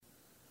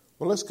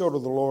Well, let's go to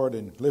the Lord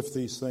and lift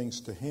these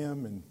things to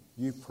Him, and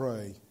you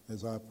pray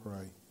as I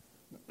pray.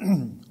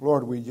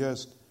 Lord, we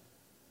just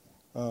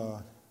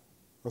are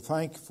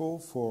thankful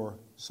for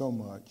so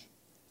much.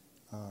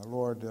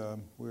 Lord,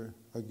 we're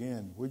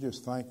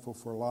just thankful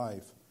for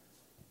life,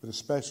 but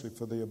especially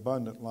for the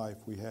abundant life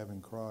we have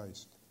in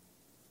Christ.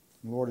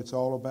 And Lord, it's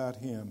all about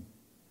Him.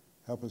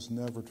 Help us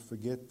never to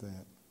forget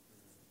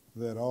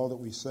that all that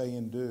we say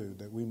and do,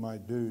 that we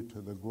might do to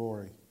the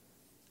glory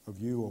of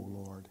you, O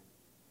Lord,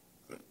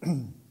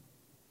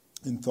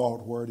 in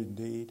thought, word, and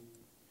deed.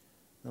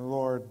 And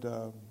Lord,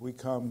 we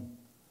come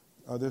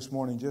this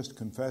morning just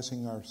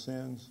confessing our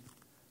sins,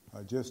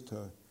 just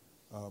to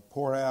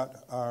pour out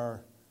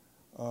our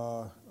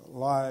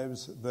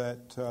lives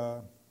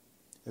that,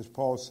 as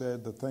Paul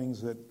said, the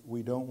things that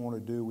we don't want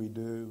to do, we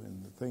do,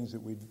 and the things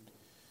that we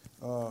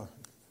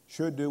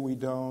should do, we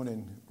don't.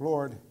 And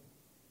Lord,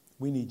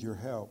 we need your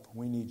help.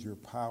 We need your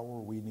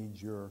power. We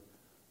need your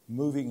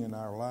moving in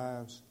our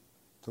lives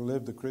to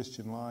live the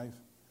Christian life.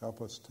 Help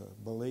us to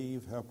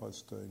believe. Help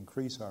us to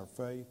increase our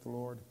faith,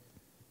 Lord,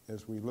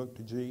 as we look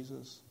to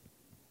Jesus.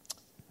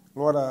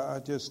 Lord, I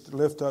just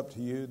lift up to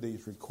you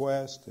these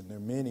requests, and there are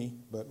many,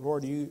 but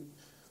Lord,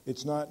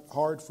 it's not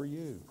hard for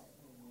you.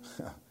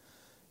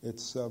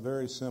 It's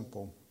very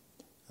simple.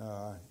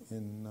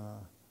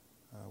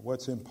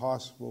 What's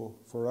impossible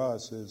for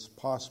us is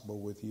possible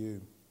with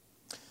you.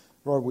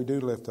 Lord, we do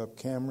lift up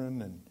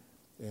Cameron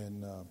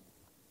and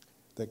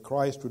that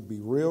Christ would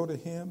be real to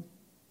him.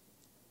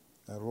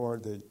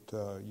 Lord,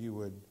 that you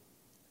would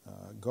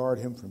guard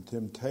him from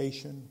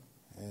temptation.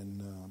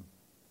 And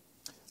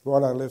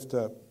Lord, I lift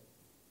up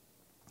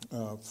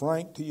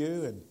Frank to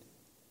you and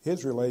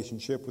his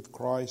relationship with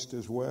Christ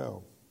as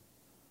well.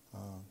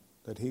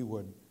 That he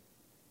would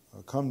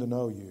come to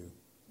know you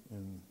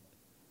in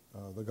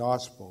the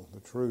gospel, the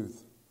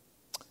truth.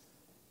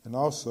 And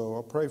also,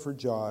 I'll pray for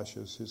Josh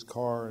as his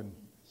car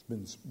has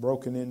been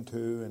broken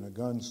into and a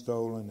gun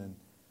stolen. And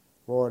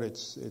Lord,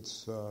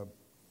 it's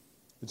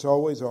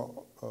always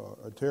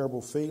a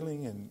terrible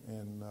feeling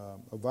and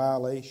a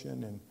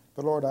violation.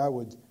 But Lord, I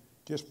would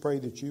just pray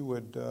that you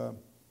would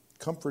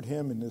comfort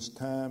him in this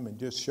time and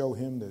just show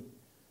him that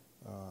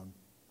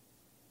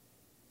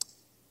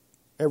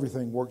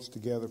everything works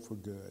together for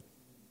good.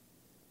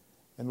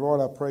 And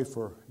Lord, I pray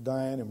for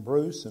Diane and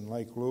Bruce in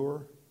Lake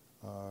Lure.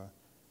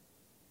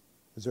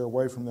 As they're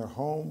away from their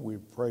home, we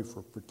pray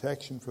for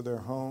protection for their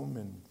home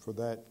and for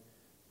that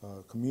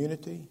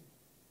community,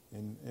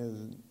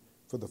 and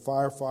for the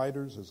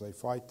firefighters as they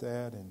fight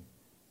that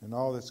and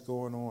all that's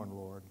going on,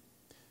 Lord.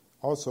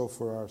 Also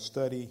for our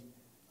study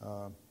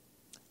on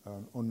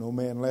No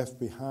Man Left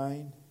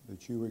Behind,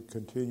 that you would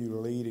continue to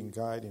lead and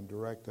guide and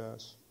direct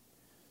us.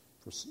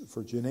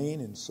 For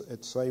Janine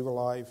at Save a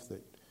Life,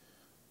 that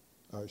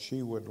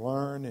she would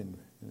learn and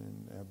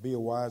be a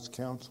wise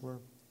counselor.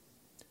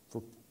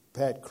 For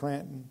Pat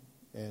Cranton,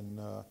 and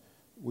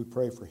we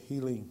pray for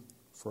healing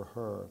for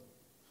her.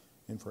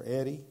 And for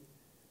Eddie,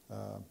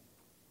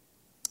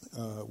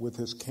 with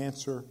his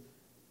cancer,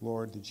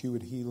 Lord, that you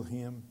would heal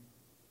him.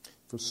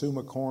 For Sue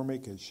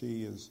McCormick, as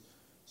she is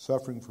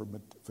suffering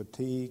from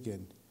fatigue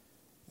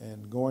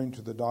and going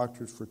to the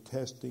doctors for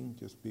testing,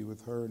 just be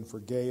with her. And for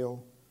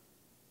Gail,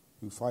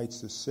 who fights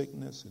this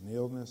sickness and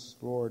illness,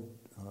 Lord,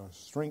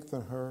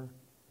 strengthen her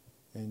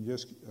and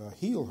just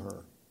heal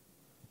her.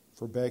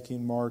 For Becky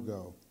and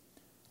Margot,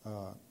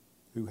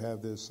 who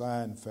have this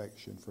eye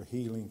infection, for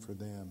healing for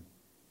them.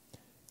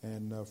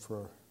 And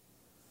for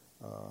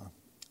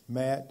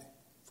Matt,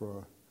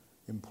 for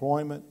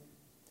employment.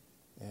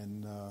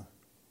 And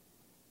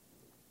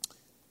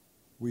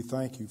we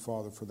thank you,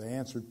 Father, for the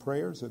answered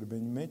prayers that have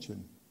been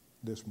mentioned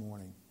this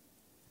morning.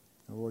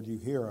 And Lord, you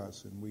hear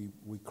us, and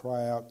we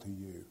cry out to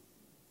you.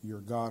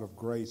 You're God of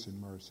grace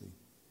and mercy.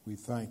 We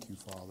thank you,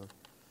 Father.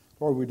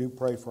 Lord, we do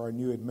pray for our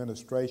new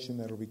administration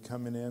that will be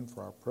coming in,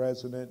 for our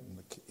president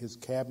and his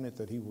cabinet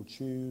that he will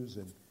choose.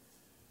 And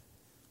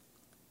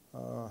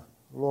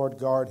Lord,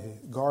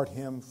 guard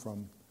him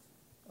from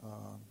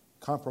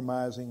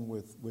compromising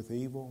with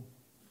evil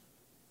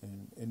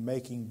and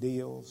making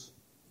deals.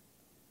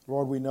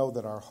 Lord, we know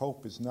that our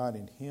hope is not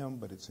in him,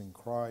 but it's in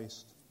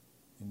Christ,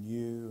 in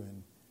you.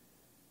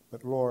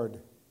 But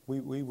Lord,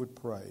 we would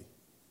pray.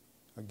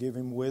 Give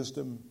him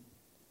wisdom,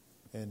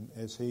 and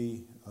as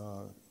he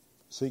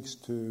seeks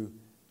to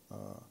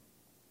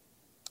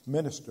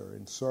minister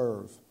and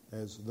serve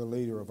as the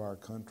leader of our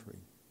country.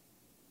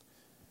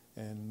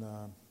 And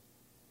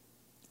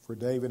for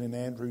David and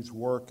Andrew's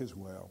work as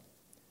well.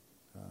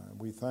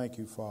 We thank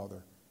you,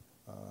 Father,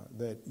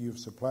 that you've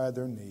supplied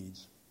their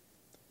needs.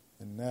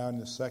 And now in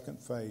the second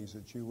phase,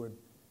 that you would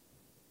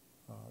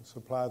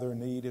supply their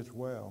need as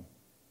well.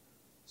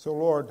 So,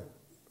 Lord,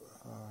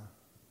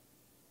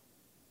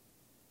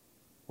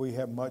 we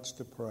have much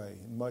to pray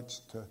and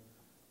much to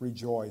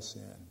rejoice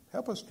in.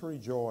 Help us to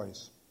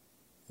rejoice.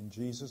 In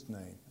Jesus'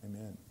 name,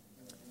 amen.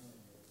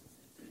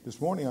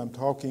 This morning I'm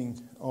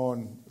talking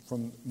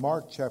from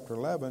Mark chapter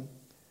 11,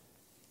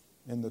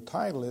 and the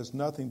title is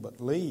Nothing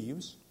But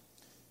Leaves,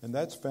 and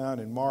that's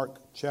found in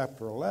Mark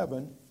chapter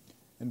 11,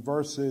 in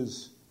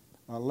verses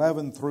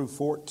 11 through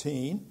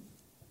 14,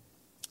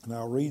 and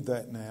I'll read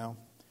that now.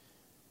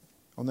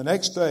 On the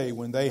next day,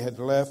 when they had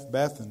left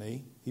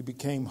Bethany, he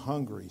became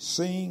hungry.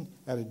 Seeing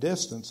at a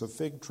distance a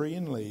fig tree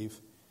and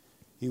leaf,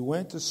 he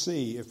went to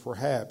see if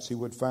perhaps he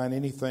would find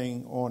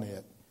anything on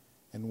it.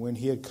 And when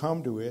he had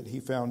come to it, he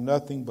found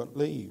nothing but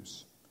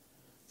leaves,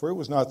 for it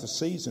was not the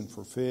season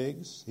for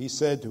figs. He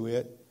said to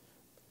it,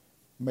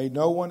 "May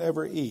no one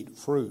ever eat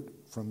fruit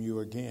from you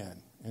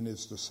again." And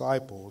his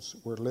disciples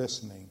were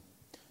listening.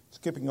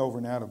 Skipping over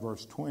now to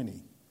verse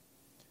 20.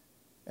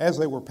 As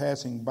they were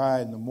passing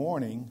by in the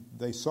morning,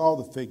 they saw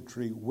the fig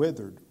tree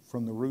withered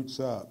from the roots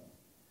up.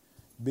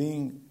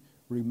 Being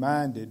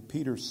reminded,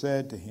 Peter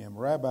said to him,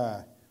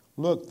 "Rabbi,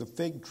 look, the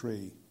fig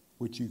tree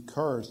which you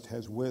cursed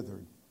has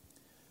withered."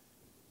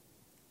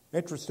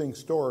 Interesting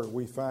story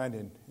we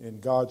find in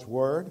God's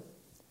Word.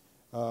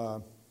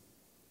 And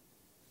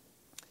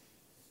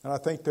I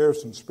think there are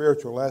some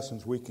spiritual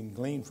lessons we can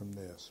glean from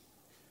this.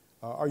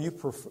 Are you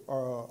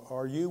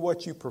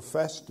what you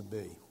profess to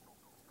be?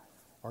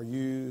 Are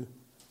you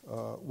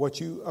what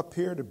you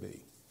appear to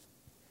be?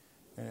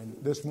 And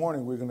this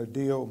morning we're going to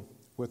deal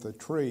with a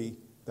tree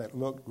that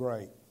looked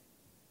great,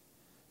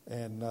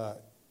 and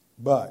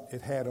but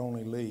it had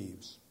only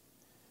leaves,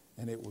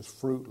 and it was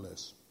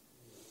fruitless.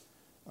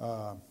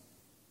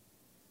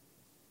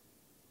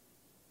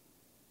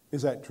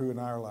 Is that true in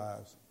our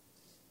lives?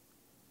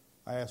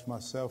 I asked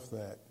myself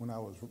that when I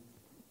was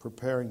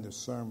preparing this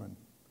sermon.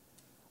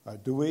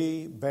 Do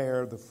we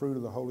bear the fruit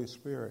of the Holy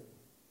Spirit?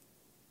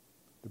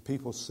 Do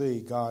people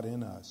see God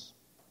in us?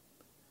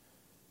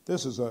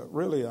 This is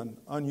really an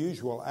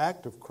unusual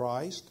act of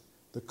Christ,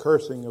 the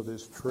cursing of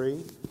this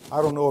tree.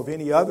 I don't know of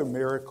any other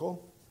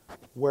miracle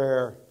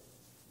where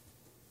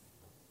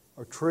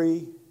a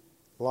tree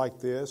like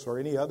this, or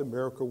any other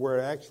miracle where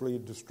actually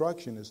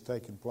destruction has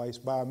taken place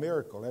by a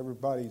miracle.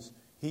 Everybody's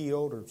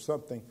healed or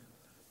something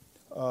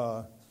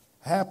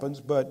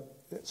happens, but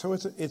so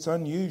it's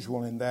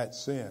unusual in that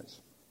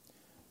sense.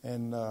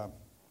 And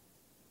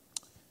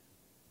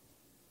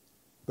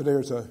but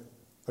there's a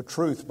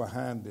truth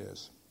behind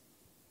this.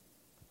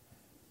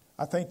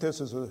 I think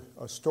this is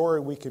a story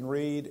we can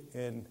read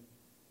and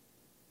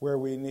where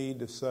we need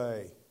to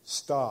say,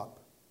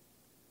 stop,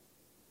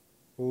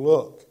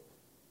 look.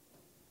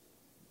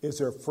 Is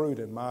there fruit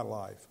in my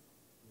life?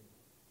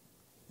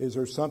 Is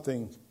there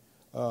something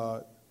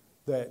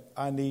that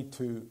I need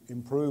to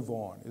improve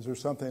on? Is there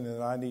something that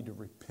I need to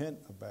repent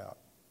about?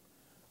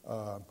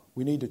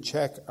 We need to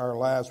check our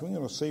lives. We're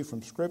going to see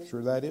from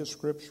Scripture that is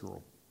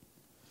scriptural.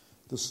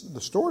 The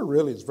story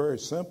really is very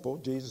simple.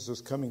 Jesus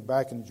is coming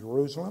back into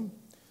Jerusalem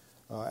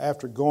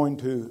after going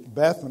to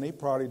Bethany,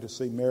 probably to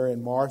see Mary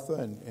and Martha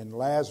and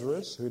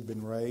Lazarus, who had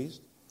been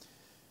raised.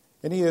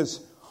 And he is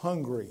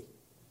hungry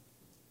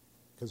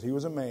because he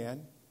was a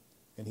man,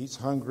 and he's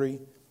hungry,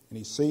 and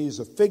he sees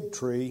a fig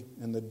tree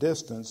in the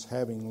distance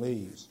having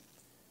leaves.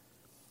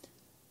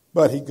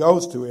 But he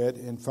goes to it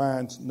and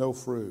finds no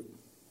fruit,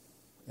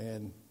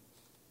 and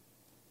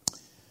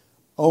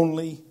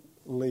only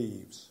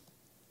leaves.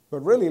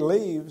 But really,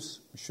 leaves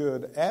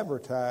should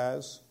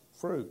advertise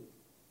fruit.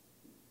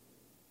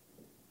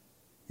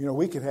 You know,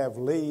 we could have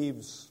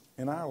leaves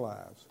in our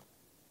lives.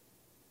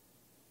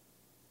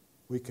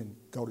 We can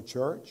go to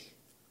church,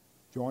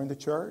 join the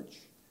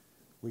church,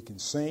 we can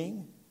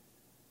sing,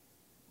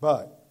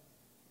 but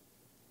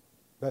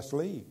that's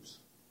leaves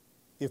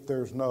if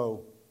there's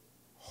no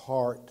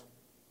heart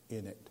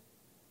in it,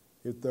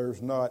 if there's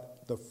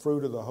not the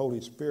fruit of the Holy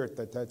Spirit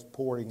that's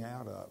pouring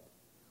out of.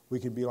 We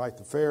can be like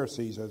the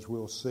Pharisees, as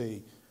we'll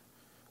see.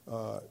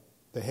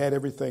 They had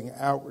everything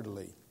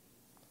outwardly.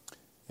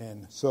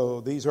 And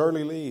so these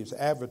early leaves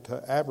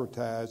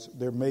advertise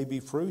there may be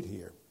fruit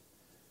here.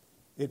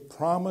 It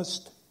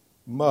promised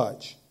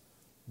much,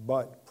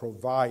 but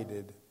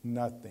provided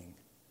nothing.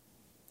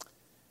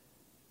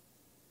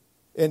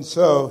 And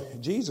so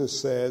Jesus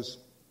says,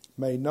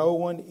 "May no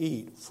one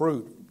eat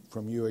fruit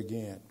from you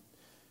again."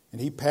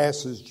 And he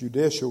passes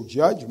judicial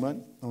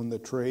judgment on the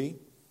tree,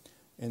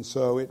 and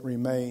so it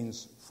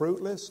remains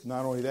fruitless.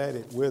 Not only that,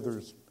 it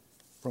withers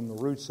from the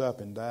roots up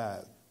and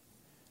dies.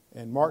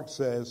 And Mark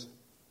says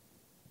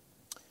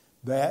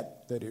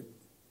that it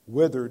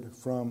withered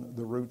from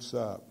the roots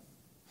up.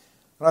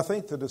 And I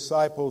think the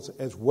disciples,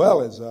 as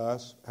well as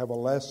us, have a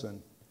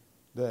lesson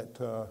that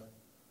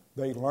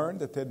they learned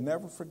that they'd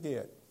never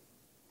forget.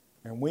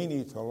 And we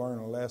need to learn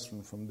a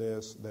lesson from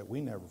this that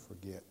we never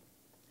forget.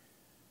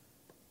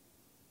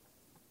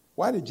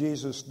 Why did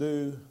Jesus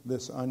do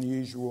this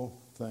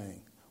unusual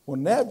thing? Well,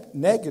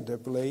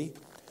 negatively,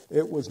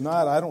 it was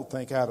not, I don't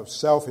think, out of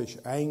selfish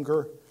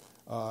anger,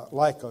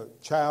 like a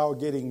child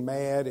getting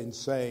mad and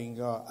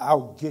saying,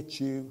 "I'll get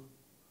you."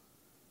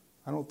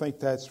 I don't think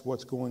that's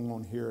what's going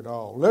on here at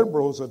all.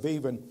 Liberals have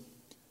even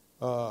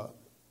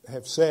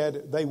have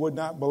said they would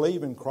not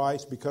believe in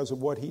Christ because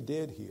of what he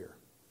did here.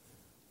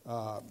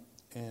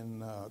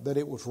 And that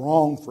it was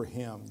wrong for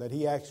him, that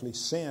he actually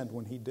sinned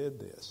when he did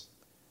this.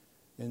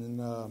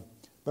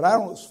 But I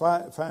don't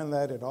find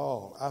that at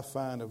all. I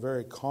find a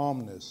very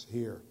calmness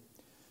here.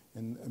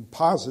 and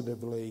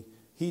positively,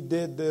 he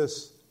did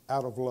this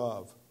out of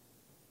love.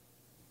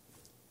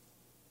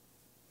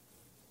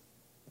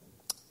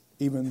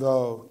 Even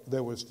though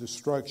there was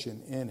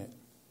destruction in it.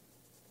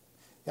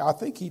 Yeah, I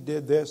think he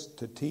did this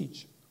to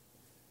teach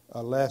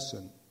a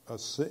lesson.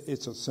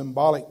 It's a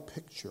symbolic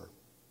picture.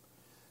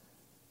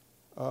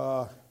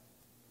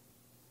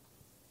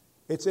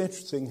 It's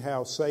interesting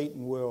how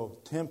Satan will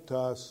tempt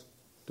us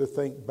to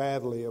think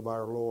badly of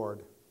our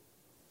Lord.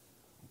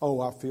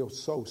 Oh, I feel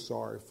so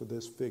sorry for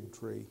this fig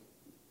tree.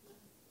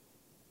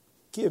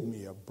 Give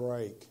me a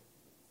break.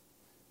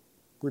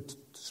 We're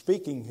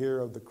speaking here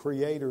of the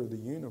creator of the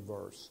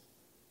universe.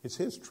 It's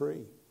his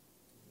tree.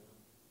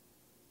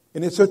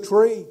 And it's a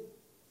tree.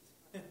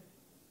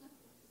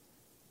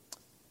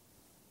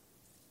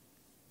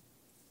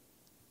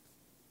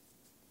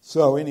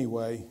 So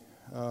anyway,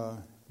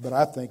 but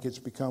I think it's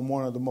become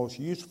one of the most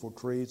useful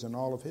trees in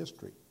all of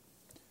history.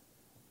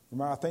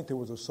 Remember, I think there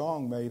was a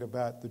song made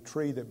about the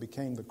tree that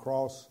became the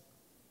cross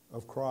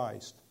of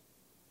Christ,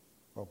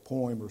 or a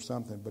poem or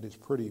something, but it's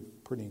pretty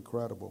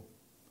incredible.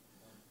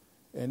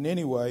 And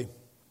anyway,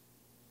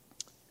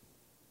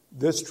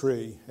 this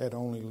tree had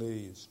only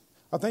leaves.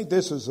 I think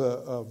this is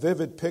a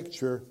vivid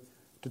picture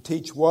to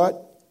teach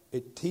what?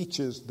 It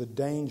teaches the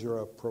danger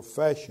of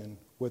profession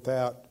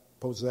without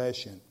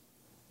possession,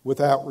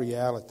 without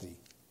reality.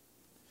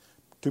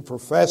 To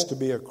profess to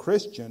be a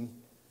Christian,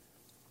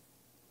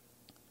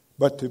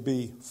 but to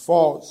be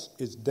false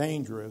is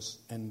dangerous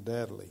and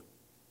deadly.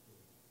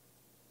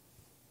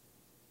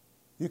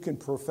 You can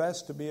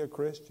profess to be a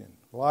Christian.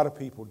 A lot of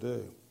people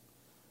do.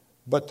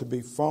 But to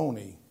be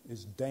phony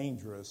is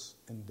dangerous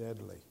and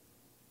deadly.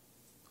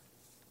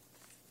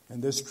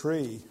 And this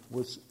tree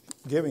was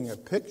giving a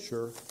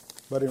picture,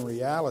 but in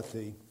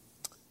reality,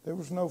 there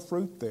was no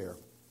fruit there.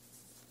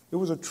 It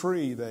was a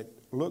tree that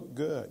looked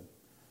good,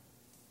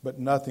 but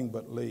nothing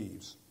but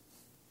leaves.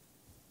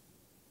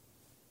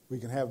 We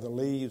can have the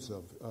leaves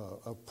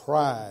of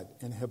pride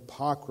and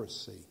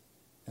hypocrisy.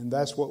 And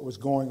that's what was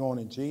going on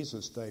in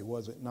Jesus' day,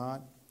 was it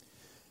not?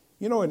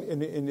 You know,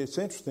 and it's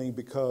interesting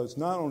because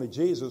not only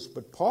Jesus,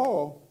 but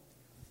Paul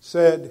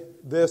said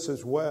this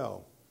as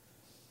well.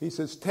 He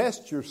says,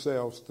 test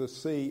yourselves to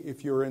see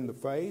if you're in the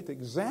faith.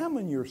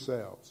 Examine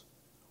yourselves.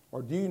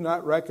 Or do you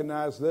not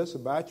recognize this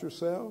about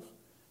yourselves?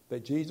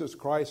 That Jesus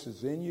Christ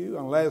is in you,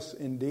 unless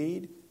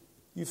indeed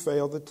you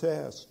fail the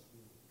test.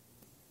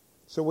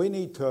 So we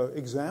need to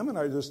examine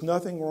there's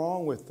nothing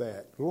wrong with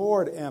that.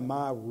 Lord, am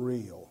I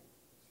real?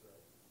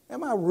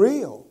 Am I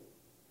real?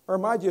 Or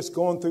am I just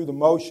going through the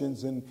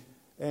motions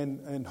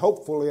and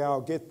hopefully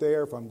I'll get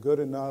there if I'm good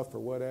enough or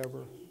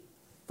whatever?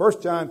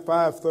 1 John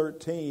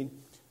 5:13.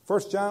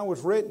 1 John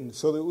was written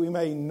so that we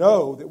may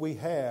know that we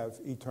have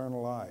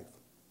eternal life.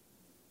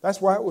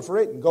 That's why it was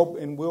written. Go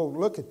and we'll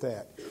look at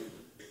that.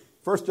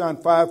 1 John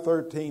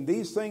 5:13.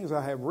 These things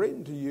I have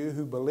written to you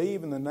who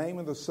believe in the name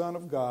of the Son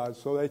of God,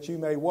 so that you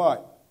may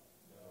what?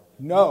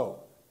 Know.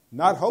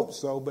 Not hope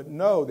so, but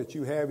know that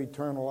you have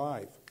eternal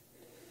life.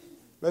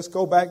 Let's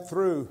go back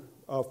through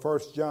 1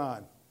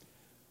 John.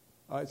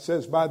 It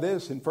says by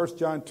this in 1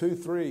 John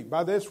 2:3.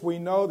 By this we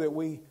know that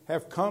we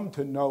have come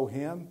to know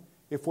him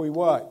if we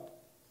what?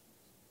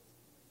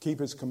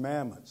 Keep his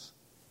commandments.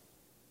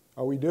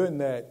 Are we doing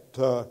that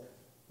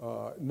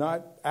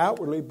not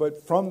outwardly,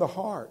 but from the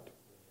heart?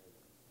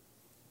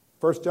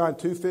 1 John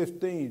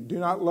 2:15, do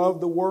not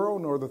love the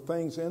world nor the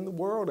things in the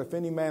world. If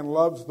any man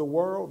loves the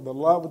world, the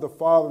love of the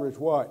Father is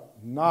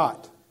what?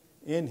 Not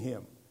in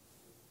him.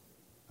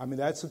 I mean,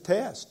 that's a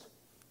test.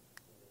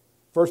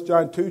 1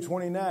 John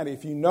 2:29,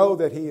 if you know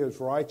that he is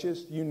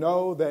righteous, you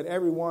know that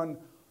everyone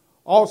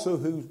also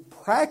who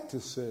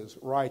practices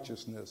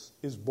righteousness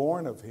is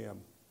born of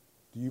him.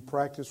 Do you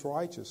practice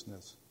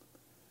righteousness?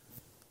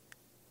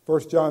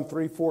 1 John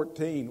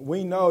 3:14,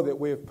 we know that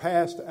we have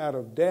passed out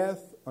of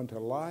death unto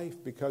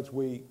life because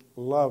we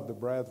love the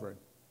brethren.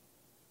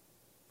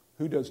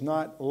 Who does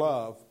not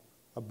love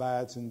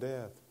abides in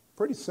death.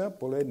 Pretty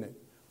simple, isn't it?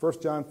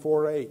 1 John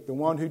 4:8, the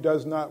one who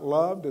does not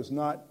love does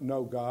not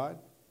know God,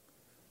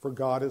 for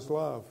God is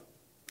love.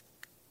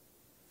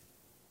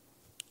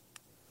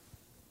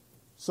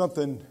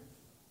 Something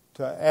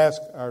to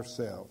ask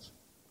ourselves,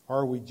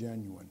 are we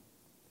genuine?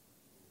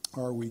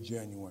 Are we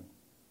genuine?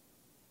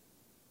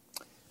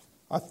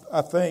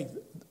 I think,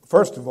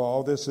 first of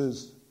all, this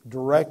is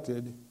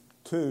directed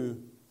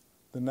to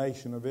the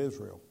nation of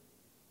Israel.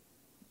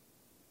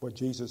 What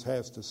Jesus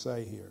has to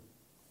say here.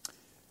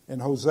 In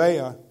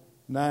Hosea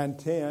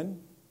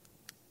 9:10,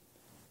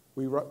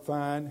 we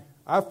find,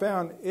 I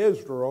found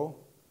Israel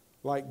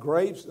like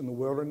grapes in the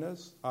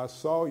wilderness. I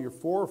saw your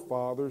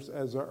forefathers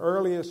as the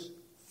earliest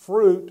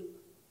fruit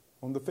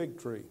on the fig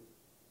tree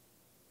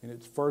in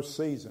its first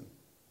season.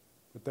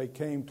 But they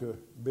came to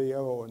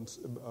Baal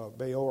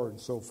and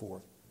so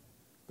forth.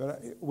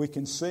 But we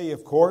can see,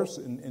 of course,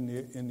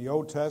 in the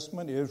Old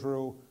Testament,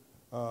 Israel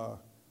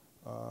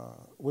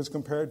was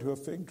compared to a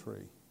fig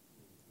tree.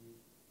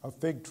 A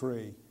fig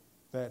tree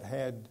that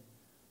had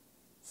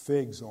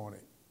figs on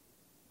it.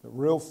 The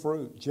real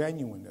fruit,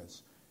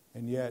 genuineness.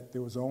 And yet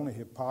there was only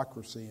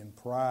hypocrisy and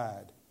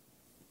pride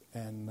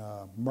and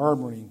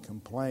murmuring,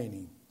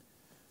 complaining.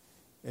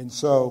 And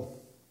so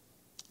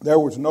there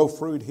was no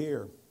fruit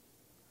here.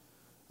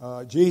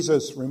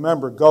 Jesus,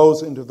 remember,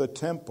 goes into the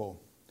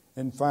temple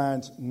and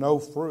finds no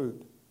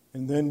fruit.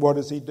 And then what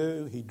does he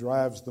do? He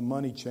drives the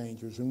money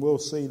changers. And we'll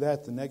see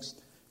that the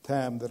next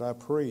time that I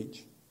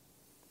preach.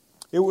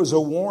 It was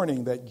a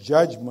warning that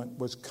judgment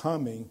was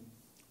coming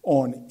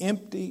on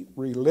empty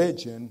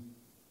religion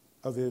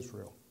of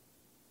Israel.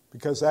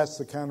 Because that's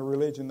the kind of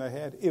religion they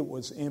had. It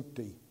was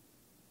empty.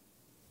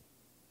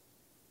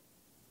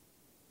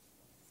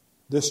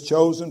 This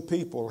chosen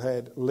people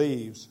had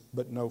leaves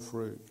but no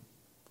fruit.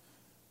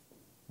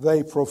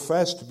 They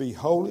professed to be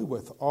holy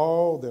with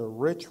all their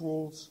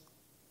rituals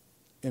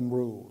and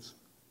rules.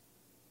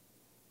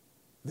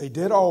 They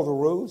did all the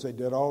rules, they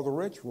did all the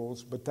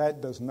rituals, but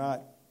that does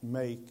not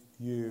make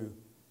you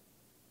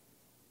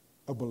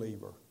a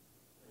believer.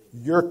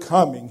 Your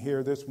coming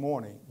here this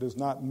morning does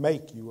not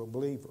make you a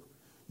believer.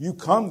 You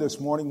come this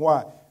morning,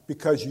 why?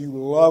 Because you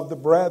love the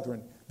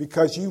brethren,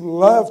 because you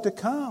love to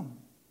come.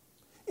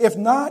 If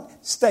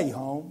not, stay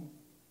home.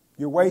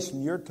 You're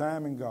wasting your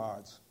time and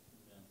God's.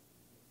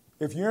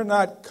 If you're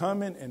not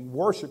coming and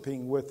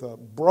worshiping with a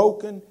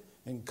broken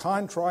and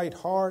contrite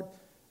heart,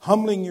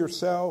 humbling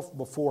yourself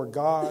before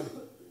God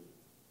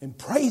and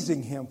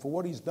praising Him for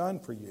what He's done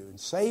for you and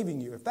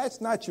saving you, if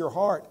that's not your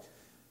heart,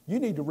 you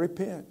need to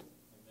repent.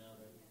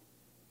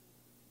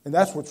 And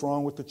that's what's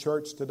wrong with the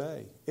church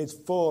today. It's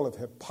full of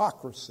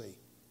hypocrisy.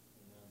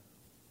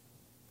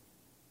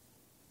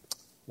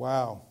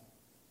 Wow.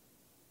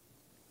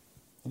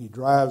 And he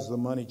drives the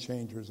money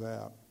changers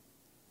out.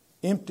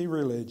 Empty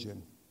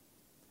religion.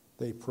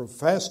 They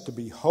professed to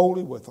be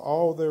holy with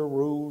all their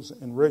rules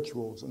and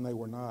rituals, and they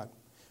were not.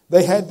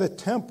 They had the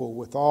temple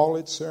with all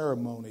its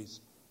ceremonies.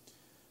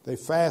 They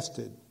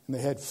fasted, and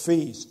they had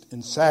feasts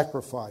and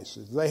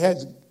sacrifices. They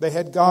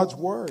had God's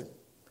word.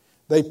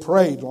 They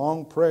prayed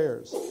long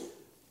prayers.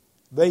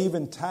 They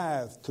even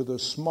tithed to the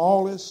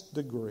smallest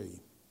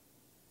degree.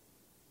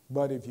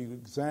 But if you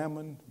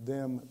examine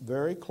them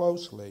very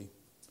closely,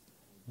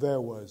 there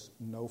was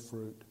no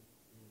fruit.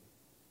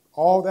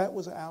 All that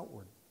was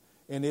outward.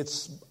 And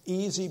it's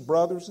easy,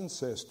 brothers and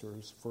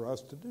sisters, for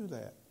us to do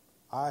that.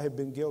 I have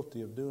been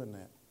guilty of doing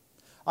that.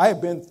 I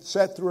have been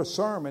sat through a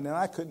sermon and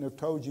I couldn't have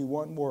told you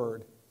one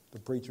word the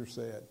preacher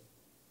said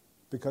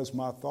because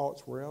my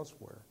thoughts were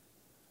elsewhere.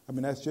 I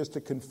mean, that's just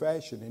a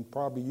confession, and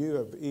probably you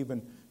have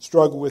even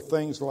struggled with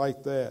things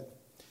like that.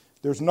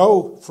 There's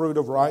no fruit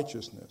of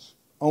righteousness,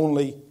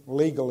 only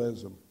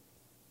legalism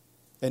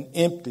and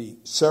empty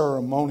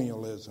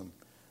ceremonialism.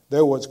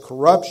 There was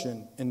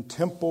corruption in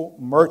temple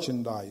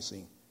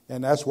merchandising,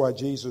 and that's why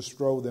Jesus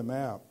drove them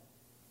out.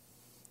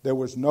 There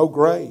was no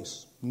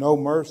grace, no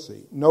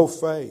mercy, no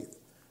faith,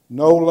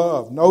 no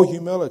love, no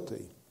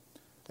humility,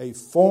 a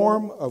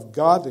form of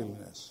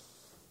godliness.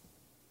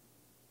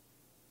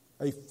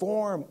 A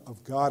form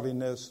of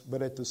godliness,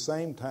 but at the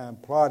same time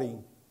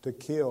plotting to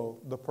kill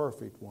the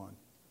perfect one.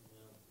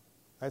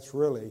 That's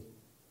really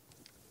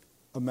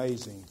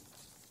amazing,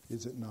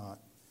 is it not?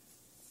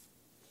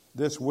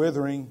 This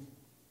withering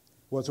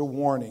was a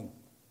warning.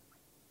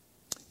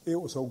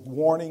 It was a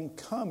warning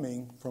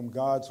coming from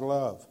God's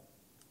love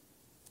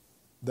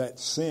that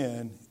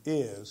sin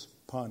is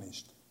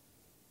punished.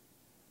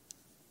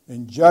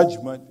 And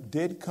judgment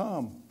did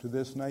come to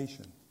this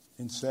nation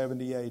in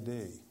 70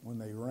 AD when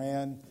they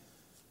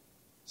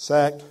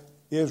sacked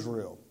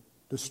Israel,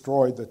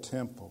 destroyed the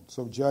temple.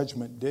 So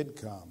judgment did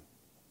come.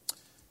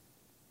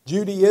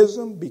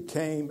 Judaism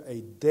became a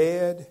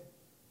dead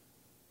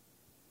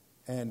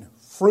and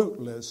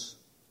fruitless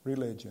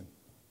religion.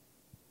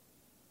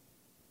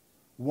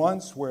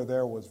 Once where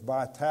there was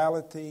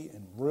vitality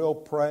and real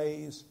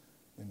praise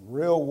and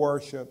real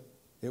worship,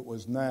 it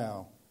was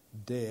now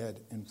dead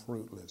and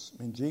fruitless.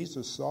 And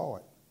Jesus saw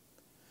it.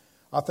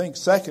 I think,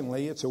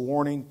 secondly, it's a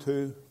warning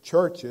to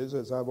churches,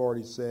 as I've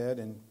already said,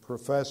 and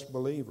professed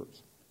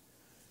believers.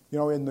 You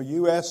know, in the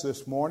U.S.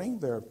 this morning,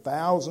 there are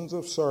thousands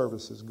of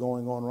services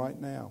going on right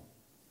now.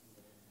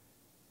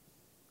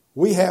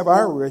 We have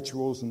our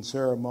rituals and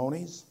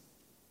ceremonies,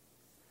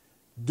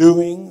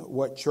 doing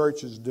what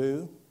churches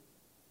do,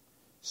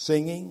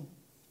 singing,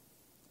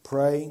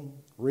 praying,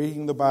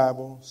 reading the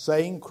Bible,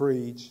 saying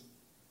creeds.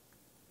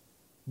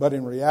 But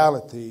in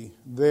reality,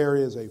 there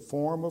is a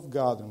form of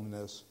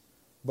godliness.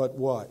 But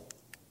what?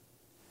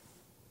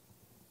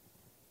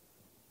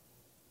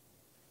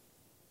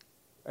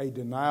 A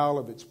denial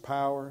of its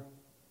power.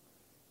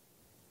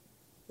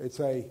 It's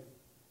a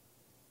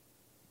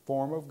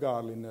form of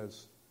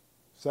godliness.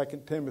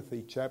 2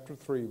 Timothy chapter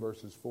 3,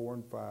 verses 4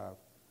 and 5.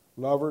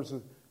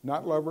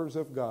 Not lovers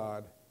of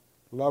God,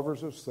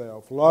 lovers of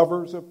self,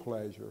 lovers of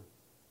pleasure.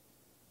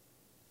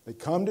 They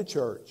come to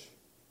church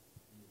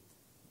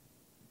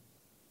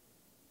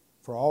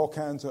for all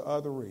kinds of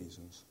other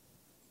reasons.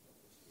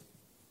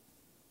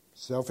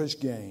 Selfish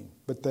gain,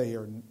 but they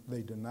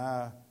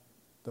deny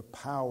the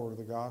power of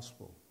the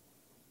gospel.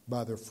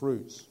 By their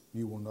fruits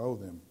you will know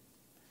them.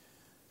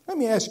 Let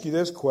me ask you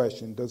this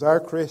question. Does our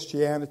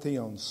Christianity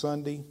on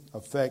Sunday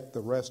affect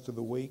the rest of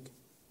the week?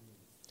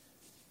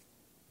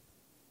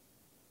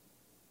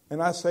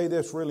 And I say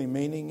this really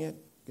meaning it,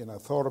 and I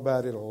thought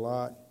about it a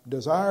lot.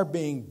 Does our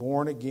being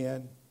born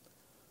again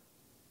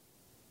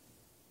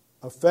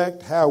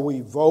affect how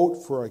we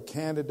vote for a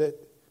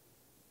candidate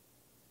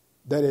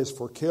that is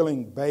for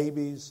killing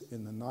babies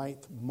in the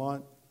 9th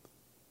month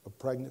of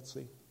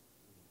pregnancy?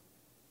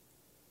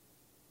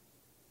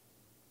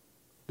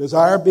 Does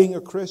our being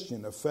a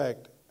Christian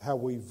affect how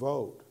we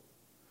vote?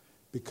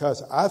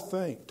 Because I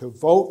think to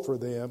vote for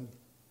them,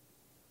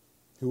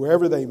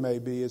 whoever they may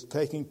be, is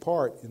taking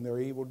part in their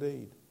evil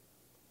deed.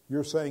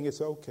 You're saying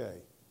it's okay.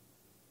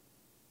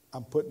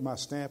 I'm putting my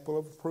stamp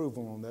of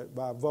approval on that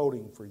by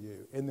voting for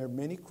you. And there are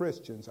many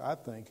Christians, I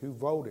think, who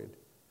voted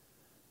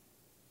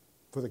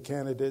for the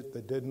candidate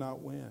that did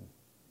not win.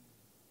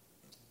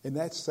 And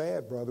that's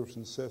sad, brothers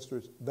and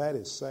sisters. That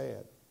is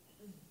sad.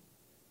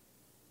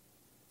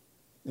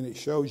 And it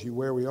shows you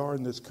where we are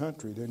in this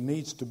country. There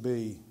needs to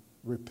be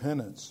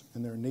repentance,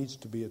 and there needs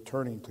to be a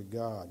turning to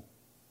God.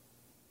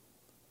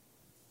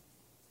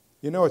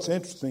 You know, it's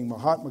interesting.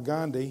 Mahatma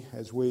Gandhi,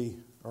 as we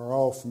are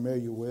all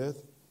familiar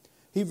with,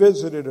 he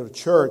visited a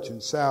church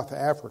in South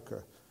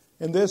Africa.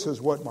 And this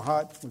is what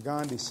Mahatma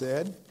Gandhi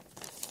said.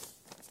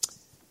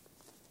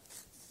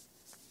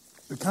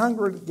 The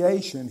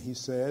congregation, he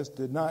says,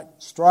 did not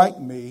strike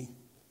me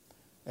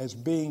as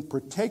being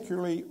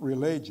particularly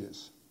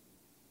religious.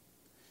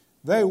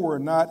 They were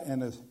not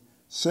an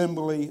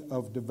assembly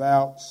of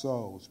devout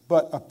souls,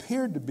 but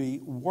appeared to be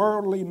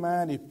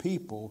worldly-minded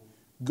people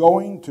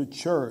going to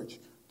church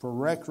for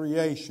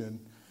recreation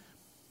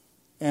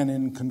and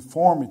in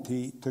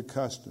conformity to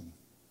custom.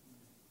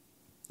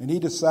 And he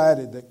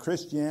decided that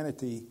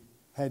Christianity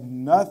had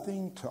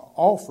nothing to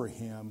offer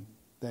him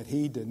that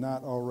he did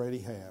not already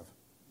have.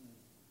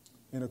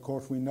 And of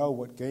course, we know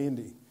what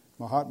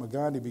Mahatma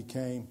Gandhi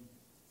became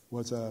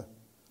was a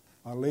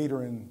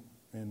leader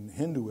in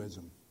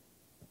Hinduism.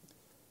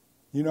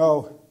 You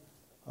know,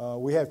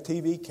 we have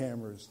TV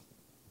cameras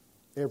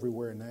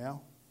everywhere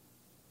now.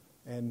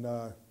 And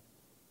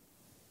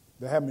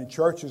they have them in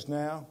churches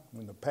now,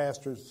 when the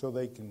pastors, so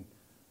they can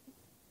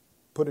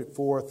put it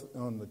forth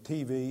on the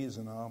TVs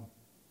and all.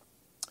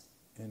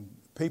 And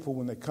people,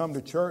 when they come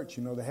to church,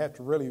 you know, they have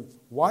to really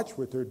watch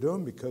what they're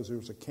doing because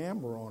there's a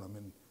camera on them.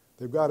 And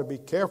they've got to be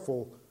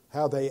careful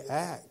how they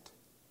act.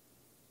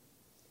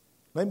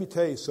 Let me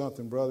tell you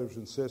something, brothers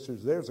and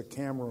sisters. There's a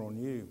camera on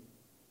you.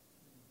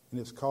 And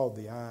it's called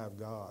the eye of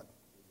God.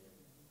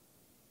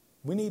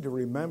 We need to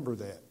remember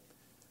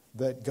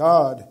that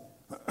God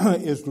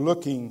is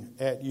looking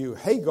at you.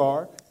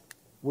 Hagar,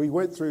 we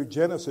went through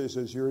Genesis,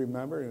 as you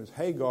remember, and it was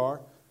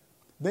Hagar.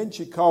 Then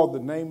she called the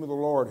name of the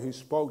Lord who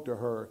spoke to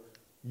her,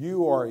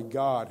 "You are a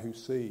God who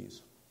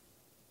sees."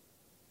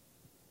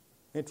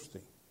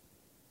 Interesting.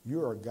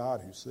 You are a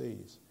God who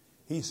sees.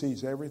 He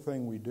sees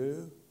everything we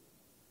do.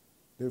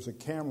 There's a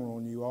camera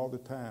on you all the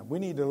time. We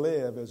need to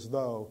live as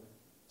though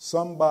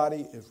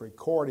somebody is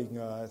recording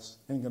us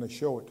and going to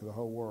show it to the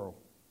whole world.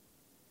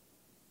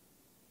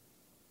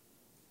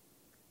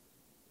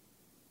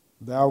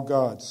 Thou,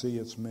 God,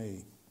 seest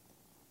me.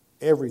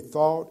 Every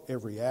thought,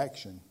 every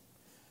action.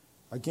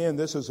 Again,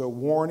 this is a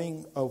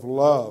warning of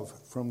love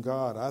from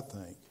God, I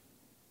think.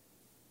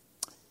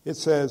 It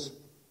says,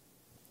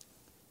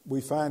 we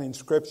find in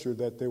Scripture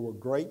that there were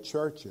great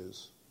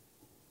churches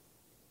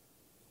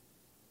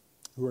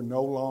who are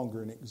no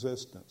longer in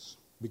existence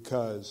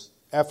because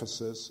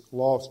Ephesus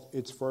lost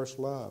its first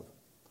love.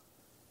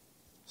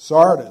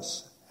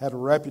 Sardis had a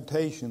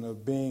reputation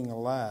of being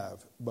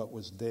alive but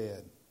was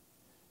dead.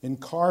 In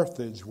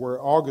Carthage,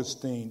 where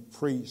Augustine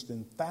preached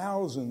and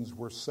thousands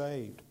were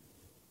saved,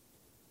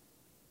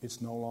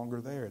 it's no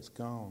longer there. It's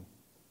gone.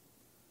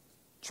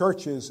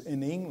 Churches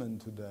in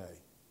England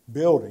today,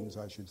 buildings,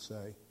 I should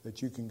say,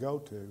 that you can go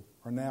to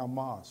are now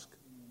mosques.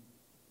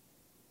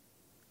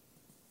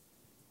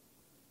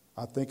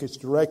 I think it's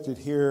directed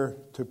here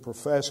to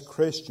professed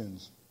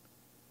Christians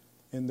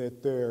in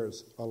that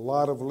there's a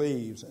lot of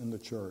leaves in the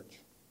church.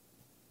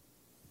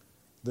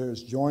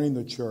 There's joining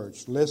the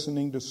church,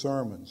 listening to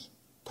sermons,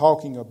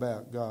 talking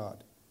about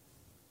God.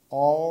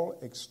 All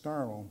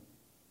external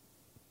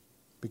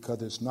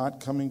because it's not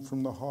coming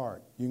from the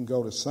heart. You can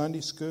go to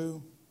Sunday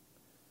school,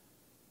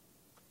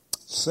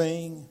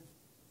 sing,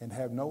 and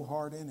have no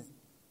heart in it.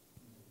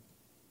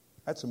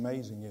 That's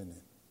amazing, isn't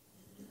it?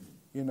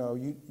 You know,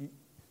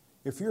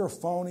 if you're a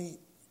phony,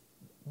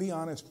 be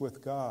honest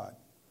with God.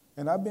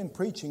 And I've been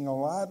preaching a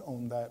lot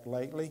on that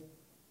lately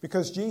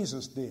because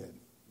Jesus did.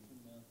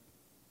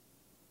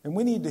 And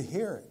we need to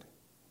hear it.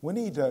 We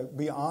need to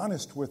be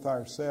honest with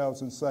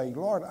ourselves and say,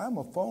 Lord, I'm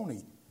a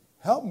phony.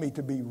 Help me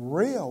to be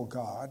real,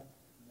 God.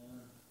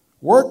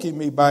 Work in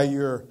me by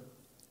your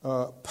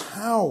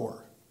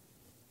power.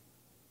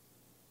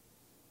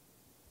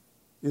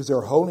 Is there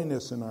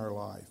holiness in our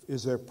life?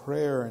 Is there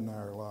prayer in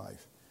our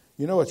life?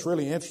 You know, what's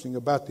really interesting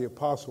about the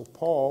Apostle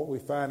Paul, we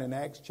find in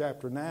Acts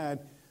chapter 9,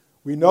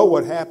 We know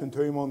what happened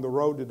to him on the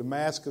road to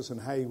Damascus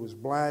and how he was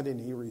blinded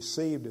and he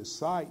received his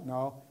sight and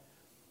all.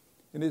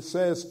 And it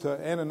says to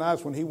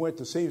Ananias when he went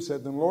to see him,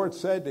 said, "Then the Lord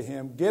said to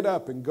him, Get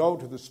up and go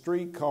to the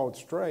street called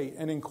Straight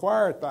and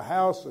inquire at the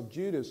house of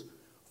Judas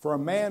for a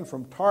man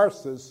from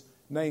Tarsus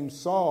named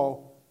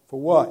Saul." For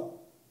what?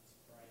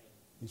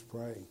 He's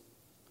praying.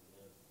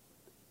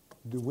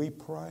 Do we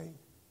pray?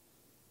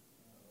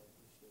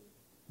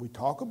 We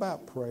talk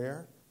about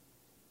prayer.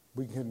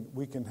 We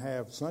can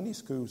have Sunday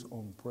schools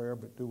on prayer,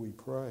 but do we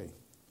pray?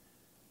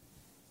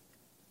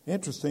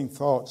 Interesting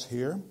thoughts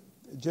here.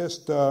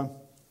 Just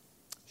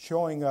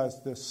showing us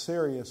the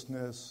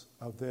seriousness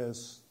of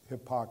this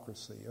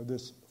hypocrisy, of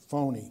this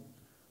phony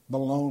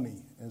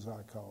baloney, as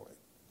I call it.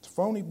 It's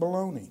phony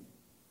baloney.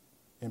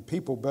 And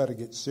people better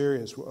get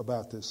serious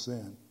about this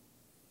sin.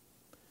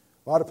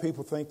 A lot of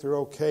people think they're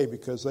okay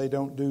because they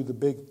don't do the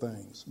big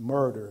things,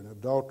 murder and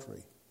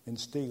adultery and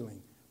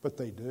stealing. But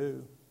they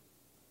do.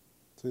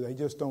 See, they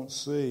just don't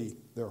see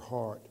their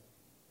heart.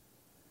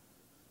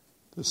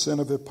 The sin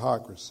of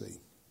hypocrisy.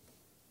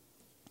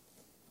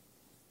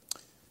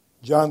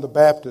 John the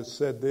Baptist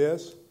said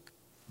this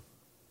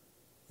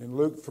in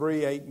Luke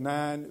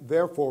 3:8-9,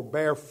 "Therefore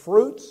bear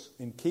fruits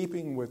in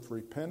keeping with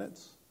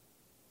repentance."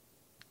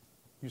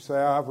 You say,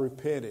 "I've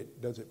repented."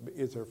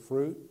 Is there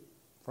fruit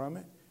from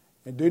it?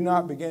 "And do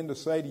not begin to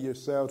say to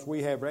yourselves,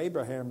 'We have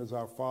Abraham as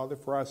our father.'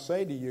 For I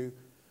say to you,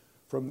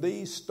 from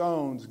these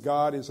stones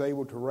God is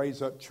able to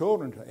raise up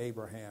children to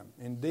Abraham.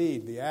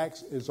 Indeed, the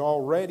axe is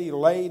already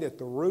laid at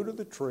the root of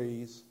the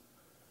trees.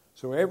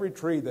 So every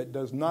tree that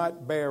does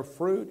not bear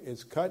fruit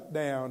is cut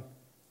down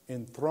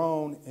and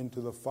thrown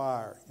into the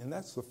fire." And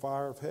that's the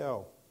fire of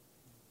hell.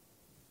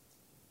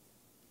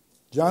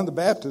 John the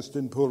Baptist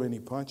didn't pull any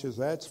punches,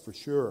 that's for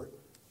sure.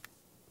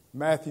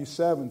 Matthew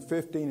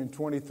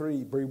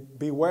 7:15-23,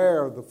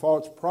 "Beware of the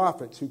false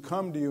prophets who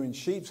come to you in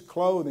sheep's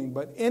clothing,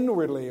 but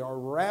inwardly are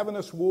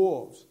ravenous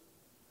wolves.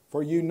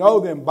 For you know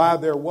them by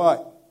their"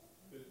 what?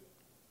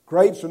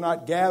 "Grapes are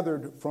not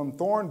gathered from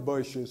thorn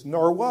bushes,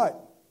 nor"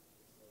 what?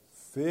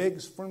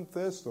 "Figs from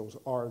thistles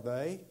are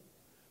they.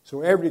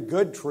 So every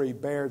good tree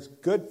bears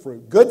good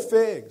fruit," good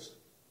figs,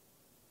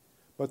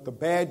 "but the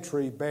bad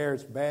tree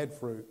bears bad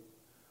fruit.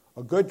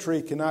 A good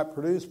tree cannot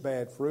produce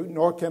bad fruit,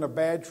 nor can a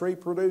bad tree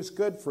produce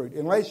good fruit.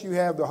 Unless you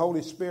have the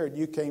Holy Spirit,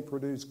 you can't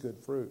produce good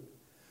fruit.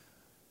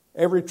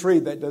 Every tree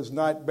that does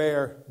not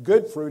bear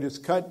good fruit is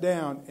cut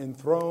down and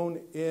thrown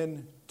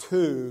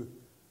into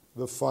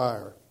the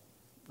fire."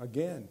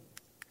 Again.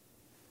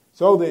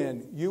 "So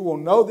then, you will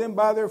know them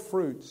by their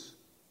fruits.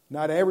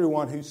 Not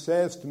everyone who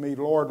says to me,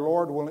 'Lord,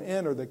 Lord,' will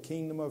enter the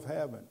kingdom of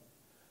heaven,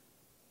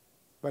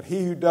 but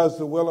he who does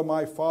the will of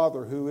my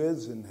Father who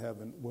is in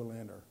heaven will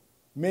enter.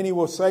 Many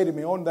will say to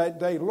me on that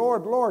day,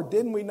 'Lord, Lord,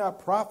 didn't we not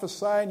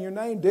prophesy in your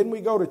name? Didn't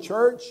we go to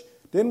church?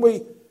 Didn't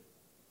we?'"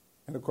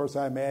 And of course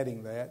I'm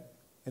adding that.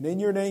 "And in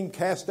your name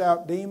cast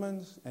out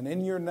demons, and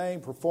in your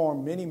name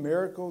perform many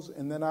miracles.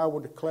 And then I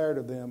will declare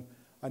to them,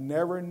 'I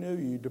never knew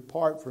you.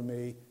 Depart from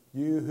me,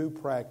 you who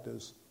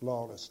practice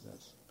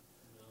lawlessness.'"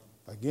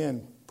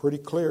 Again, pretty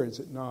clear, is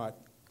it not?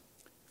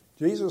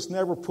 Jesus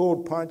never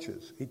pulled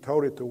punches. He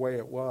told it the way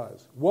it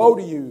was. "Woe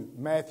to you,"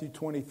 Matthew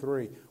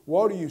 23.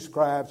 "Woe to you,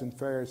 scribes and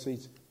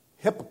Pharisees,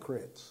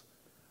 hypocrites!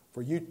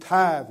 For you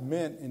tithe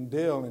mint and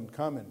dill and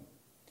cumin,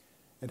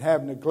 and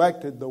have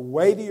neglected the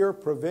weightier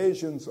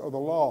provisions of the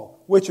law,"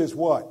 which is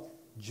what?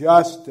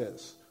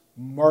 Justice,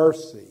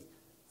 mercy,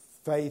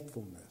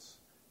 faithfulness.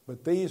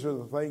 "But these are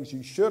the things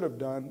you should have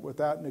done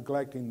without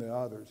neglecting the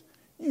others.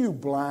 You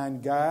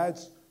blind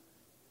guides,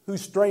 who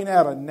strain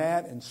out a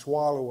gnat and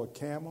swallow a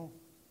camel."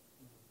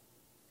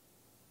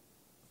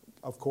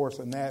 Of course,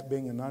 a gnat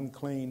being an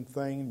unclean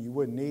thing, you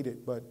wouldn't eat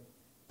it, but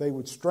they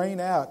would strain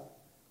out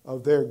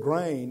of their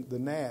grain the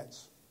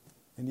gnats,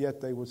 and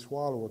yet they would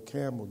swallow a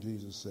camel,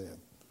 Jesus said.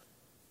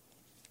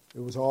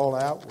 It was all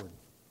outward.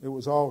 It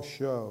was all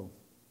show.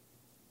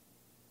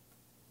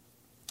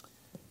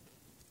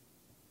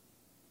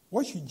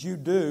 What should you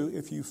do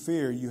if you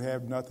fear you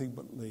have nothing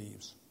but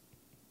leaves?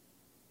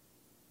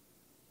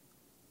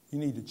 You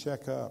need to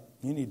check up.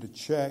 You need to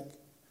check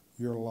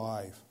your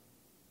life.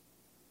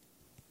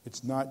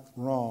 It's not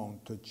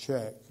wrong to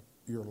check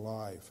your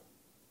life.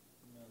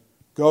 Amen.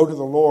 Go to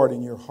the Lord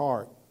in your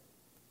heart.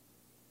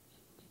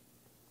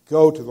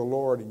 Go to the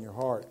Lord in your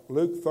heart.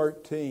 Luke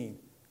 13,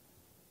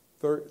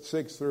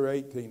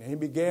 6-18. And he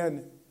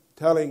began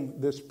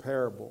telling this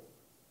parable.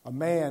 A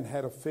man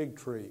had a fig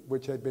tree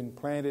which had been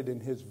planted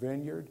in his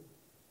vineyard,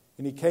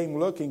 and he came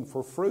looking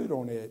for fruit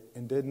on it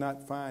and did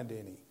not find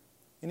any.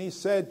 And he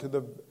said to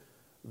the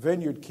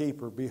vineyard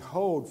keeper,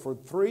 "Behold, for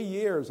 3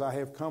 years I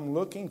have come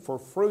looking for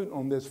fruit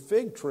on this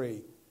fig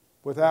tree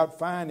without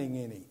finding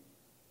any.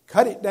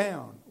 Cut it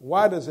down.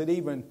 Why does it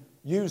even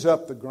use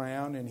up the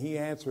ground?" And he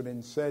answered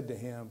and said to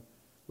him,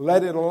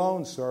 "Let it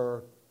alone,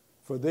 sir,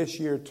 for this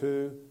year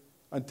too,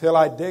 until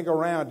I dig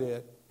around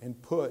it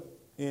and put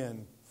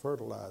in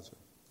fertilizer."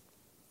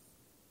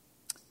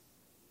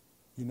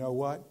 You know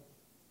what?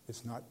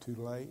 It's not too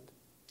late.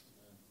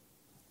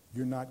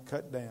 You're not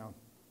cut down.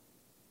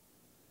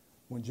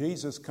 When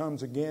Jesus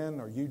comes again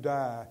or you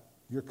die,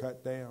 you're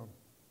cut down.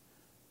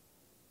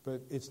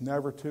 But it's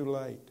never too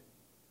late.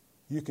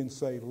 You can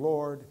say,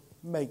 Lord,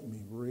 make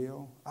me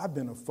real. I've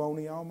been a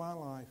phony all my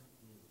life.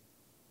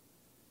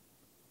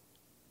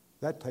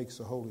 That takes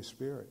the Holy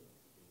Spirit.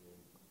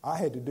 I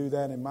had to do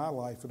that in my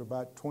life at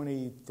about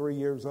 23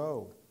 years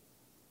old.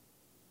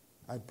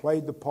 I'd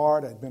played the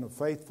part. I'd been a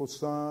faithful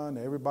son.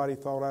 Everybody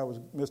thought I was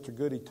Mr.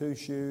 Goody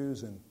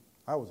Two-Shoes, and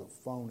I was a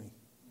phony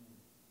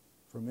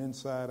from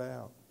inside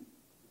out.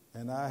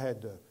 And I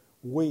had to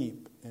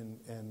weep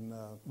and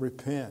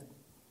repent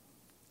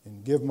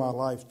and give my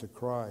life to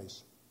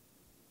Christ.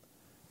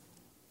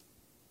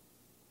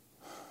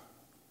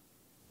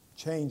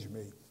 Change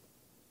me.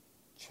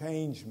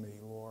 Change me,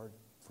 Lord,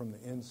 from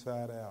the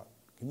inside out.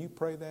 Can you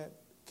pray that?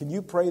 Can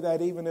you pray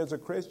that even as a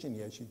Christian?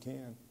 Yes, you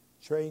can.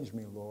 Change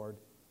me, Lord.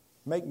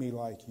 Make me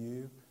like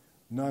you.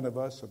 None of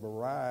us have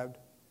arrived.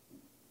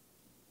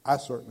 I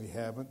certainly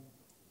haven't.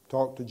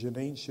 Talk to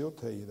Janine, she'll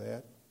tell you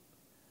that.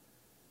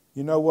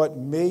 You know what?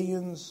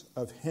 Millions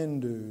of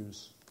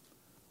Hindus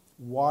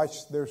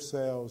wash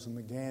themselves in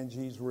the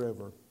Ganges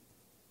River.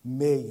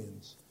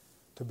 Millions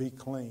to be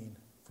clean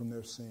from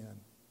their sin.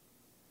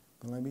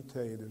 But let me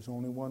tell you, there's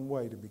only one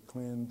way to be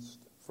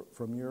cleansed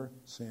from your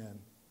sin,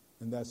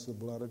 and that's the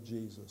blood of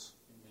Jesus.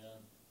 Amen.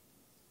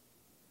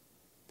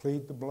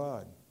 Plead the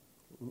blood.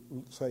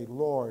 Say,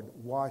 Lord,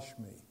 wash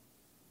me.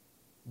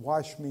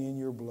 Wash me in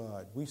your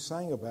blood. We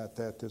sang about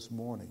that this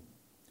morning.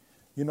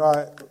 You know,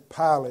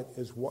 Pilate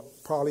is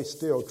probably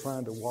still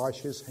trying to wash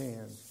his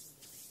hands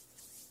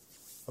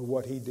of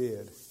what he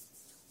did.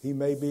 He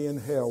may be in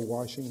hell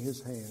washing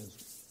his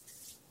hands.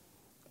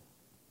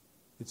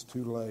 It's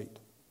too late.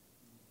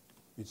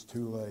 It's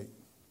too late.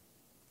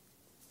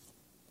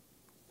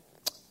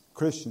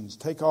 Christians,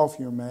 take off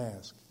your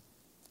mask.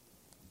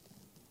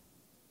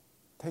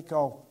 Take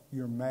off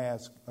your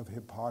mask of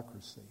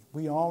hypocrisy.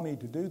 We all need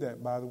to do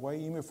that, by the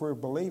way, even if we're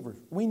believers.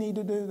 We need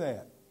to do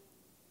that.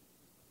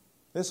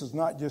 This is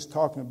not just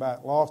talking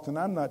about lost, and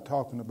I'm not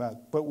talking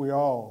about, but we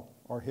all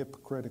are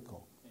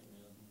hypocritical.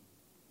 Amen.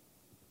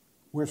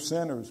 We're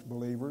sinners,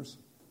 believers.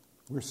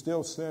 We're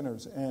still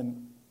sinners,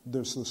 and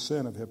there's the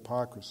sin of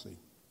hypocrisy.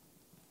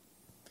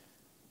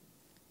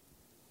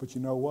 But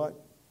you know what?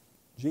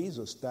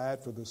 Jesus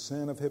died for the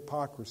sin of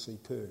hypocrisy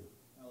too.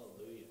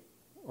 Hallelujah.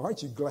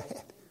 Aren't you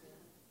glad?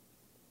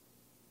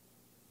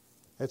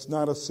 It's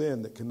not a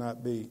sin that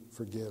cannot be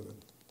forgiven.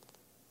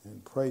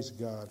 And praise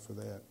God for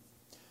that.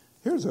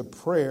 Here's a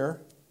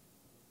prayer,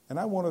 and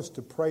I want us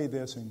to pray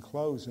this in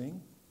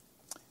closing.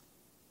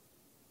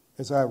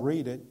 As I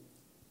read it,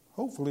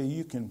 hopefully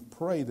you can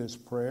pray this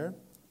prayer.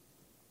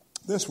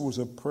 This was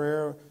a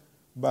prayer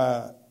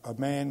by a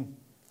man,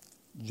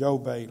 Joe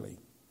Bailey.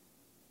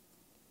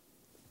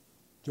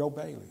 Joe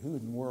Bailey. Who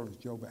in the world is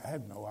Joe Bailey? I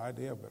have no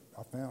idea, but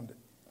I found it.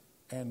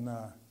 And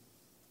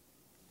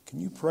can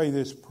you pray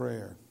this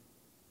prayer?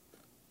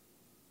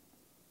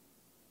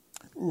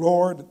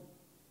 Lord,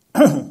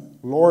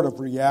 Lord of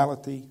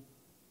reality,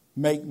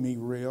 make me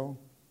real,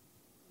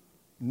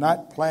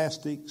 not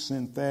plastic,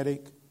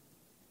 synthetic,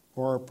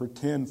 or a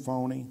pretend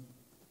phony,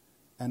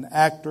 an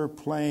actor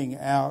playing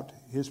out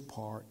his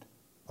part,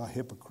 a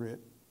hypocrite.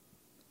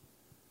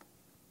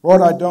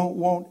 Lord, I don't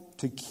want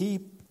to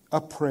keep a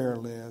prayer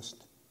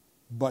list,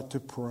 but to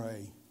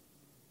pray,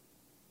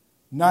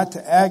 not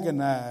to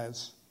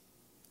agonize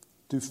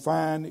to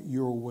find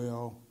your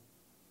will,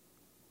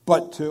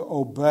 but to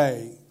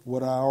obey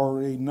what I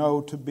already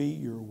know to be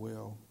your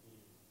will,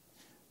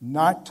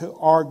 not to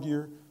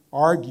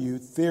argue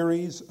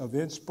theories of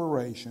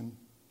inspiration,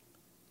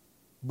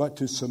 but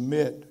to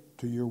submit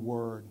to your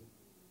word,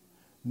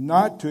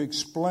 not to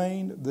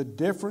explain the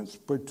difference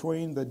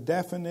between the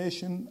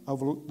definition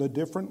of the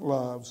different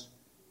loves,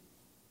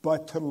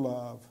 but to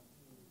love,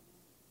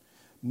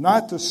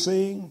 not to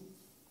sing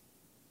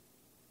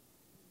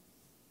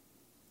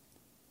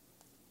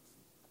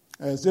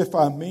as if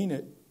I mean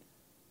it,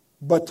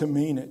 but to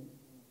mean it.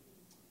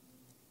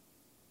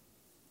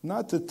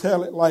 Not to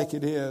tell it like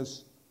it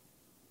is,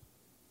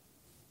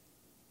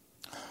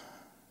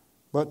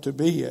 but to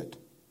be it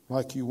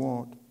like you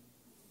want.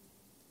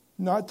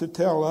 Not to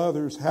tell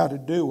others how to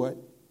do it,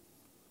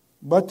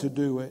 but to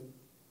do it.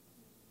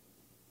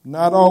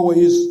 Not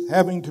always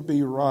having to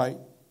be right,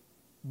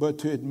 but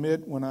to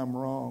admit when I'm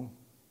wrong.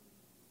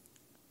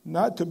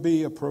 Not to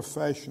be a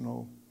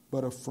professional,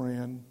 but a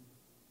friend.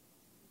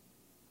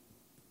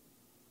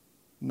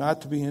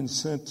 Not to be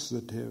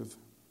insensitive,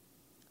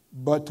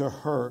 but to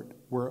hurt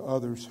where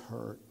others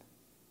hurt.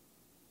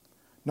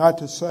 Not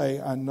to say,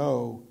 I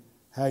know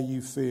how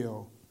you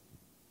feel,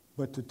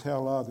 but to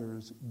tell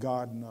others,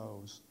 God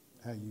knows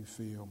how you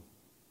feel.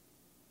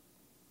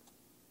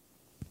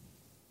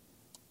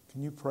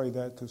 Can you pray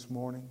that this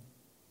morning?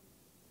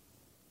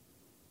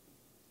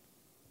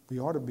 We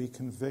ought to be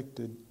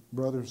convicted,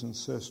 brothers and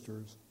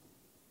sisters,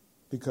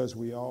 because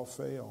we all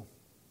fail.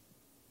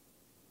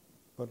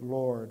 But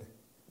Lord,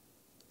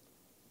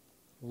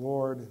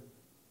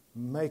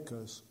 make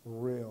us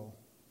real.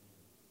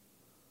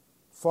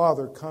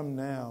 Father, come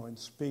now and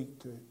speak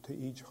to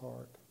each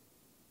heart.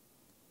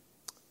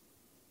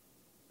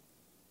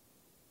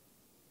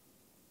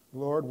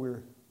 Lord,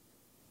 we're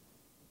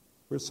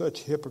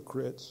such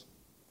hypocrites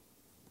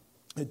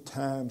at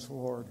times,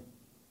 Lord.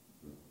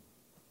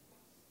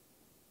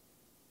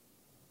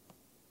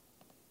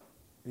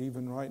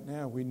 Even right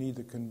now, we need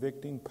the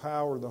convicting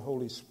power of the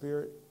Holy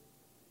Spirit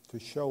to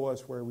show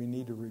us where we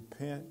need to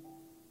repent,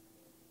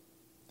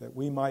 that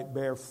we might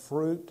bear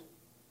fruit,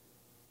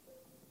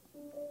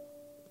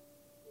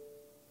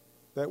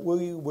 that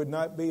we would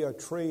not be a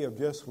tree of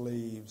just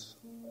leaves.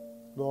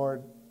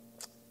 Lord,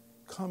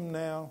 come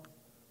now.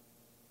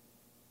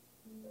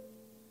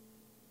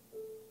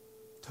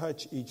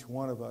 Touch each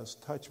one of us.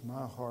 Touch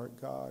my heart,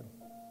 God.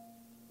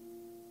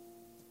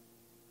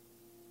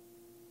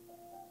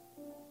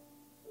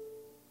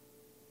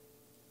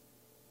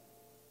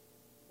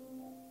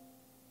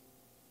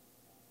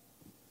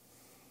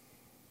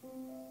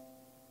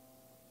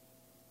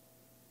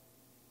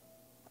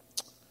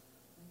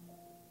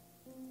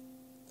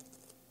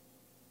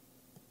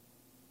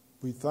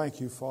 We thank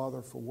you,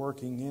 Father, for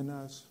working in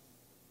us.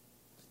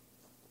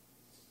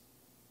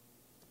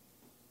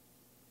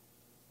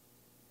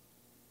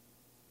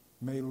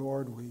 May,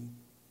 Lord, we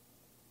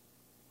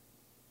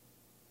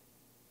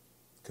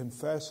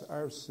confess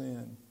our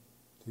sin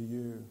to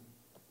you,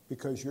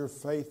 because you're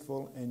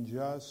faithful and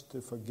just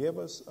to forgive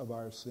us of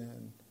our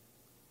sin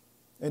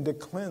and to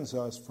cleanse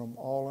us from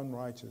all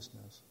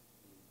unrighteousness,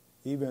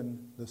 even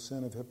the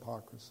sin of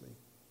hypocrisy.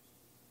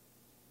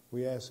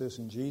 We ask this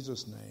in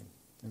Jesus' name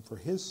and for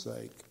his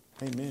sake.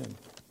 Amen.